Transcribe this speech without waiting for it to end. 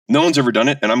No one's ever done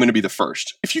it, and I'm going to be the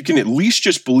first. If you can at least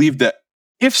just believe that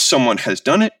if someone has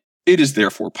done it, it is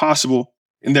therefore possible,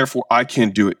 and therefore I can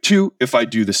do it too if I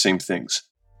do the same things.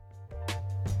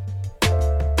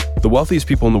 The wealthiest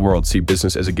people in the world see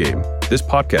business as a game. This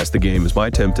podcast, The Game, is my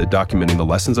attempt at documenting the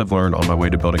lessons I've learned on my way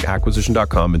to building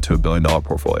Acquisition.com into $1 billion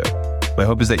portfolio. My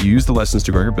hope is that you use the lessons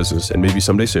to grow your business and maybe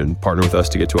someday soon partner with us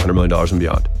to get to $100 million and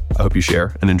beyond. I hope you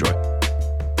share and enjoy.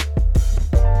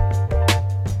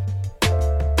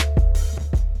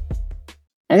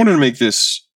 I wanted to make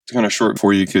this kind of short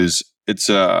for you because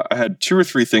I had 2 or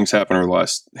 3 things happen over the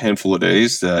last handful of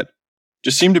days that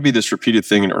just seemed to be this repeated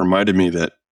thing, and it reminded me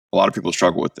that a lot of people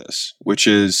struggle with this, which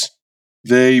is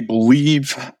they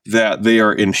believe that they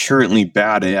are inherently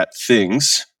bad at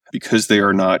things because they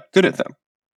are not good at them.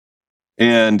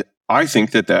 And I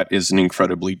think that that is an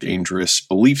incredibly dangerous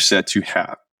belief set to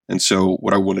have. And so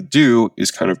what I want to do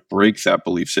is kind of break that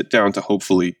belief set down to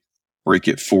hopefully break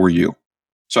it for you.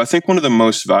 So I think one of the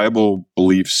most valuable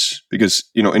beliefs, because,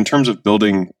 in terms of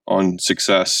building on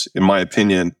success, in my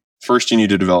opinion, first you need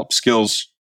to develop skills.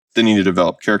 Then you need to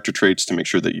develop character traits to make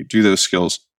sure that you do those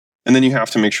skills. And then you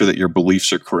have to make sure that your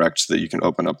beliefs are correct so that you can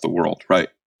open up the world, right?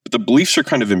 But the beliefs are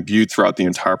kind of imbued throughout the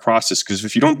entire process, because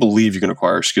if you don't believe you can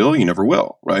acquire a skill, you never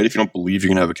will, right? If you don't believe you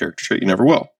can have a character trait, you never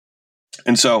will.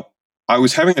 And so I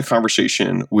was having a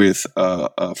conversation with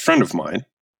a friend of mine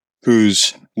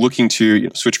who's looking to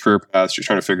switch career paths. She's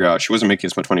trying to figure out, she wasn't making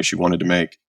as much money as she wanted to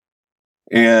make.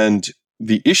 And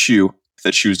the issue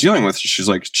that she was dealing with, she's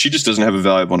like, she just doesn't have a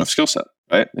valuable enough skill set,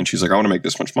 right? And she's like, I want to make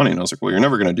this much money. And I was like, well, you're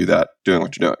never going to do that doing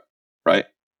what you're doing, right?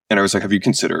 And I was like, have you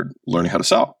considered learning how to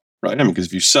sell, right? I mean, because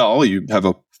if you sell, you have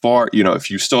a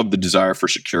if you still have the desire for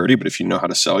security, but if you know how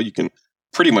to sell, you can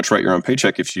pretty much write your own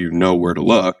paycheck if you know where to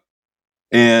look.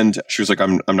 And she was like,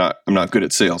 I'm not good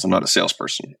at sales. I'm not a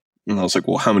salesperson. And I was like,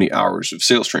 well, how many hours of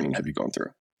sales training have you gone through?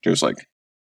 She was like,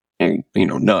 none.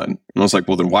 And I was like,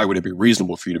 well, then why would it be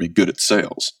reasonable for you to be good at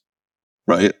sales?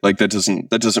 Right? Like that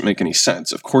doesn't make any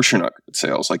sense. Of course you're not good at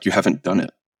sales. Like you haven't done it.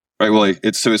 Right? Well,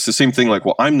 it's the same thing. Like,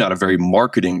 well, I'm not a very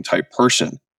marketing type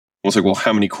person. I was like, well,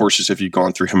 how many courses have you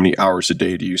gone through? How many hours a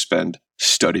day do you spend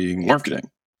studying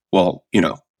marketing? Well,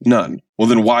 none. Well,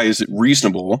 then why is it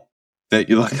reasonable that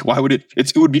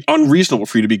it would be unreasonable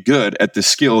for you to be good at this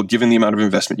skill given the amount of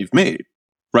investment you've made,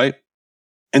 right?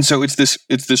 And so it's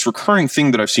this recurring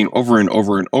thing that I've seen over and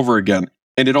over and over again.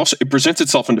 And it presents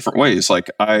itself in different ways. Like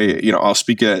I'll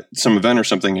speak at some event or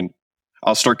something and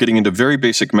I'll start getting into very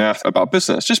basic math about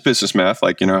business, just business math,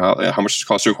 like, how much does it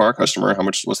cost to acquire a customer?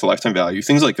 What's the lifetime value?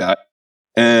 Things like that.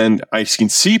 And I can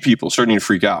see people starting to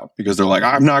freak out because they're like,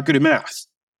 I'm not good at math.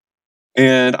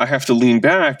 And I have to lean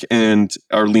back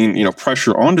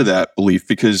pressure onto that belief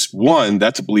because one,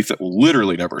 that's a belief that will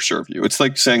literally never serve you. It's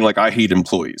like saying I hate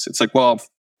employees. It's like, well,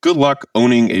 good luck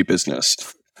owning a business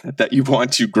that you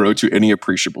want to grow to any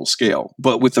appreciable scale.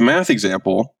 But with the math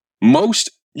example,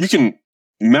 you can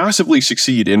massively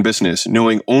succeed in business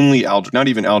knowing only algebra, not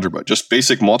even algebra, just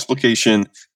basic multiplication,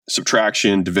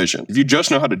 subtraction, division. If you just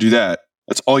know how to do that,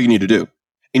 that's all you need to do.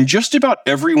 And just about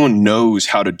everyone knows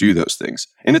how to do those things.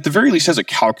 And at the very least has a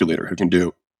calculator who can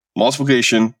do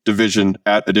multiplication, division,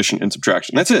 addition, and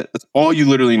subtraction. That's it. That's all you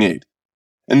literally need.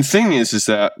 And the thing is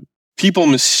that people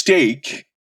mistake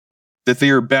that they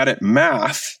are bad at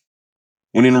math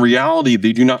when in reality,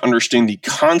 they do not understand the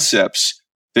concepts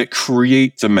that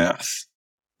create the math,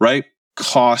 right?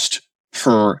 Cost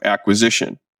per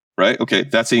acquisition, right? Okay,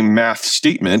 that's a math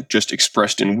statement just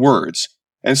expressed in words.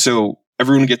 And so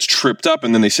everyone gets tripped up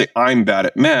and then they say, I'm bad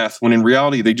at math, when in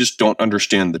reality, they just don't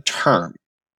understand the term.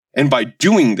 And by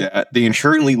doing that, they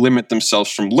inherently limit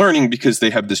themselves from learning because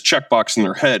they have this checkbox in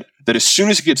their head that as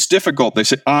soon as it gets difficult, they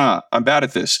say, I'm bad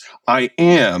at this. I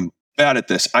am bad at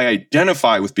this. I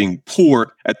identify with being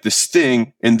poor at this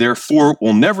thing and therefore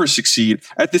will never succeed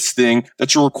at this thing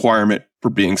that's a requirement for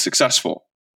being successful.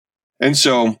 And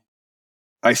so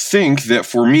I think that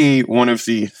for me, one of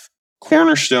the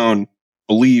cornerstone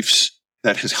beliefs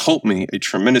that has helped me a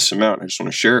tremendous amount, I just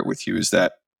want to share it with you, is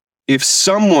that if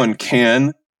someone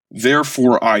can,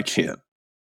 therefore I can.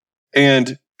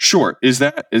 And sure, does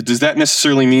that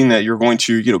necessarily mean that you're going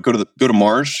to, go to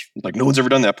Mars? Like no one's ever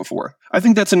done that before. I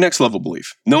think that's a next level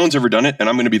belief. No one's ever done it, and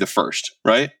I'm going to be the first,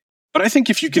 right? But I think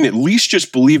if you can at least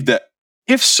just believe that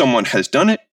if someone has done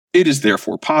it, it is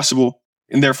therefore possible,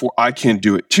 and therefore I can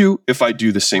do it too if I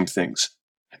do the same things.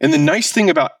 And the nice thing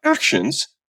about actions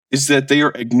is that they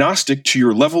are agnostic to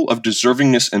your level of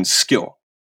deservingness and skill.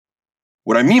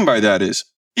 What I mean by that is,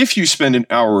 if you spend an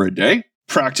hour a day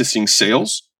practicing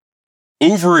sales,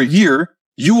 over a year,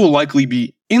 you will likely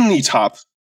be in the top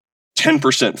 10%,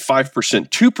 5%,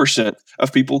 2%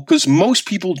 of people, because most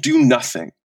people do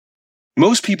nothing.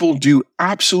 Most people do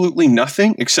absolutely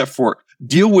nothing except for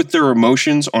deal with their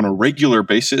emotions on a regular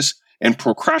basis and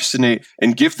procrastinate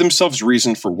and give themselves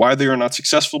reason for why they are not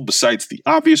successful, besides the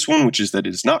obvious one, which is that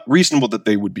it is not reasonable that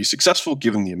they would be successful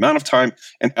given the amount of time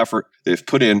and effort they've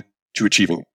put in to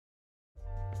achieving it.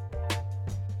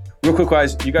 Real quick,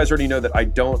 guys, you guys already know that I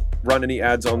don't run any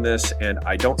ads on this and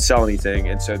I don't sell anything.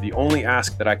 And so the only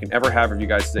ask that I can ever have of you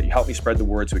guys is that you help me spread the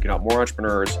word so we can help more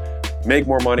entrepreneurs make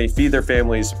more money, feed their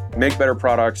families, make better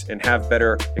products, and have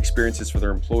better experiences for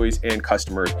their employees and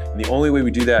customers. And the only way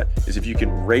we do that is if you can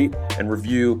rate and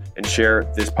review and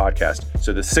share this podcast.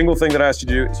 So the single thing that I ask you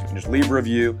to do is you can just leave a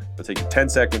review. It'll take you 10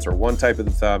 seconds or one type of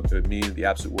the thumb. It would mean the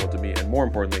absolute world to me. And more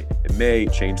importantly, it may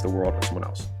change the world for someone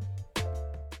else.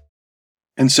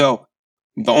 And so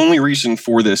the only reason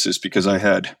for this is because I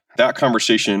had that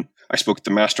conversation. I spoke at the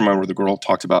mastermind where the girl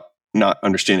talked about not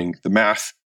understanding the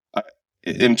math.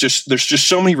 And there's just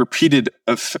so many repeated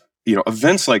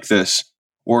events like this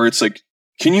where it's like,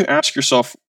 can you ask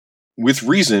yourself with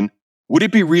reason, would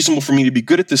it be reasonable for me to be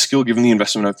good at this skill given the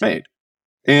investment I've made?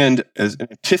 And as an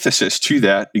antithesis to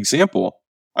that example,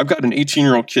 I've got an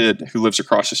 18-year-old kid who lives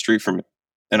across the street from me,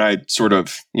 and I sort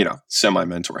of,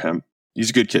 semi-mentor him. He's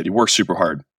a good kid. He works super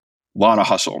hard, a lot of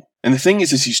hustle. And the thing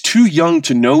is he's too young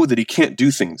to know that he can't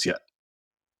do things yet.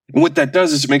 And what that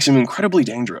does is it makes him incredibly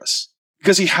dangerous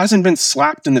because he hasn't been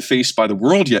slapped in the face by the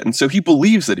world yet. And so he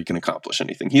believes that he can accomplish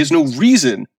anything. He has no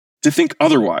reason to think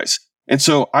otherwise. And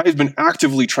so I've been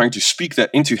actively trying to speak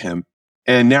that into him.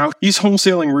 And now he's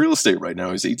wholesaling real estate right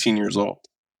now. He's 18 years old,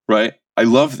 right? I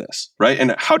love this, right?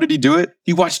 And how did he do it?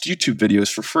 He watched YouTube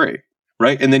videos for free,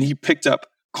 right? And then he picked up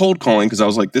cold calling because I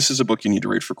was like, this is a book you need to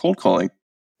read for cold calling.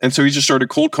 And so he just started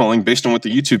cold calling based on what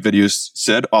the YouTube videos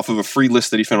said off of a free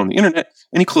list that he found on the internet.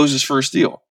 And he closed his first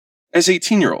deal as an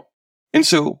 18-year-old. And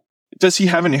so does he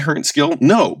have an inherent skill?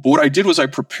 No. But what I did was I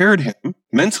prepared him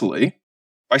mentally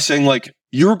by saying, like,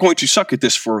 you're going to suck at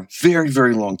this for a very,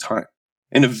 very long time.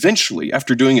 And eventually,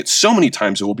 after doing it so many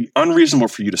times, it will be unreasonable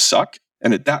for you to suck.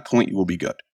 And at that point, you will be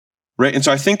good. Right? And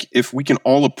so I think if we can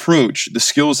all approach the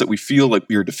skills that we feel like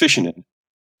we are deficient in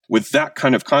with that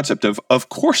kind of concept of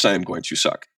course I am going to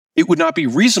suck. It would not be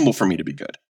reasonable for me to be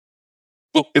good.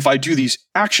 Well, if I do these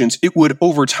actions, it would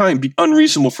over time be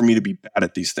unreasonable for me to be bad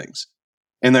at these things.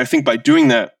 And I think by doing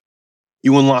that,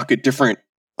 you unlock a different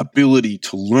ability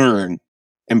to learn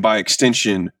and by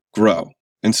extension, grow.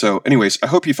 And so anyways, I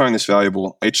hope you find this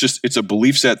valuable. It's a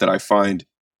belief set that I find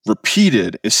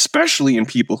repeated, especially in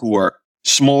people who are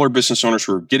smaller business owners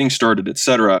who are getting started,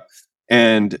 etc.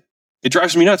 And it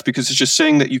drives me nuts because it's just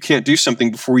saying that you can't do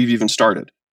something before you've even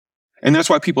started. And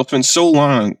that's why people spend so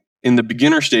long in the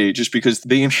beginner stage, is because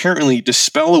they inherently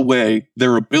dispel away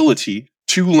their ability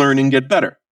to learn and get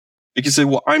better. They can say,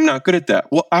 well, I'm not good at that.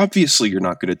 Well, obviously you're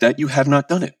not good at that. You have not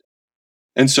done it.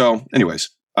 And so anyways,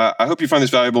 I hope you find this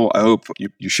valuable. I hope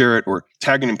you share it or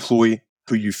tag an employee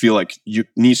who you feel like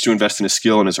needs to invest in a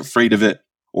skill and is afraid of it,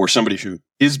 or somebody who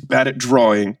is bad at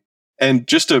drawing. And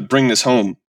just to bring this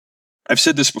home, I've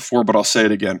said this before, but I'll say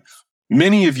it again.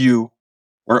 Many of you,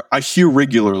 or I hear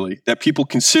regularly that people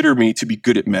consider me to be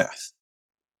good at math.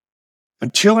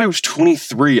 Until I was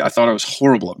 23, I thought I was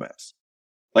horrible at math.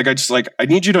 I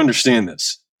need you to understand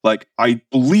this. I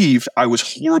believed I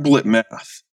was horrible at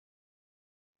math.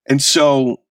 And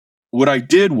so what I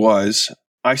did was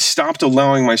I stopped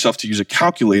allowing myself to use a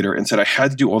calculator and said I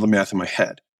had to do all the math in my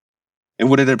head. And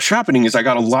what ended up happening is I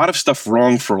got a lot of stuff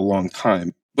wrong for a long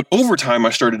time. But over time, I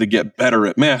started to get better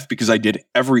at math because I did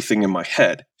everything in my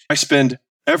head. I spend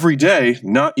every day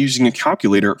not using a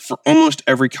calculator for almost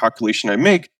every calculation I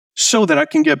make so that I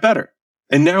can get better.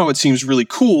 And now it seems really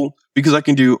cool because I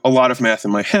can do a lot of math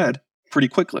in my head pretty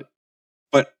quickly.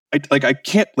 But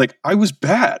I was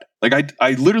bad.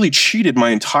 I literally cheated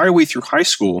my entire way through high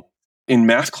school in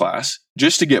math class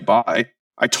just to get by.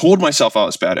 I told myself I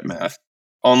was bad at math.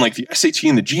 On the SAT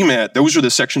and the GMAT, those are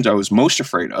the sections I was most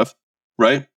afraid of,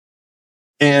 right?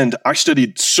 And I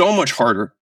studied so much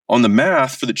harder on the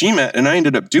math for the GMAT, and I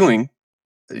ended up hitting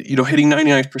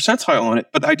 99th percentile on it,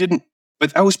 but I didn't.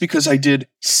 But that was because I did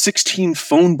 16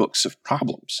 phone books of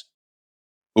problems.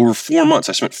 Over 4 months,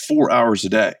 I spent 4 hours a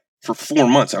day. For 4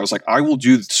 months, I was like, I will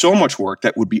do so much work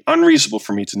that would be unreasonable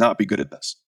for me to not be good at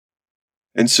this.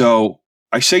 And so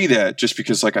I say that just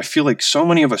because I feel like so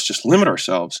many of us just limit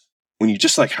ourselves when you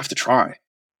just have to try.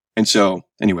 And so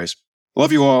anyways,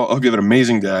 love you all. I hope you have an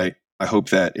amazing day. I hope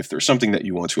that if there's something that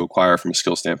you want to acquire from a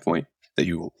skill standpoint, that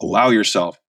you allow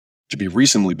yourself to be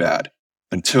reasonably bad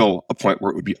until a point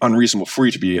where it would be unreasonable for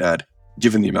you to be bad,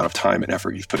 given the amount of time and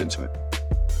effort you've put into it.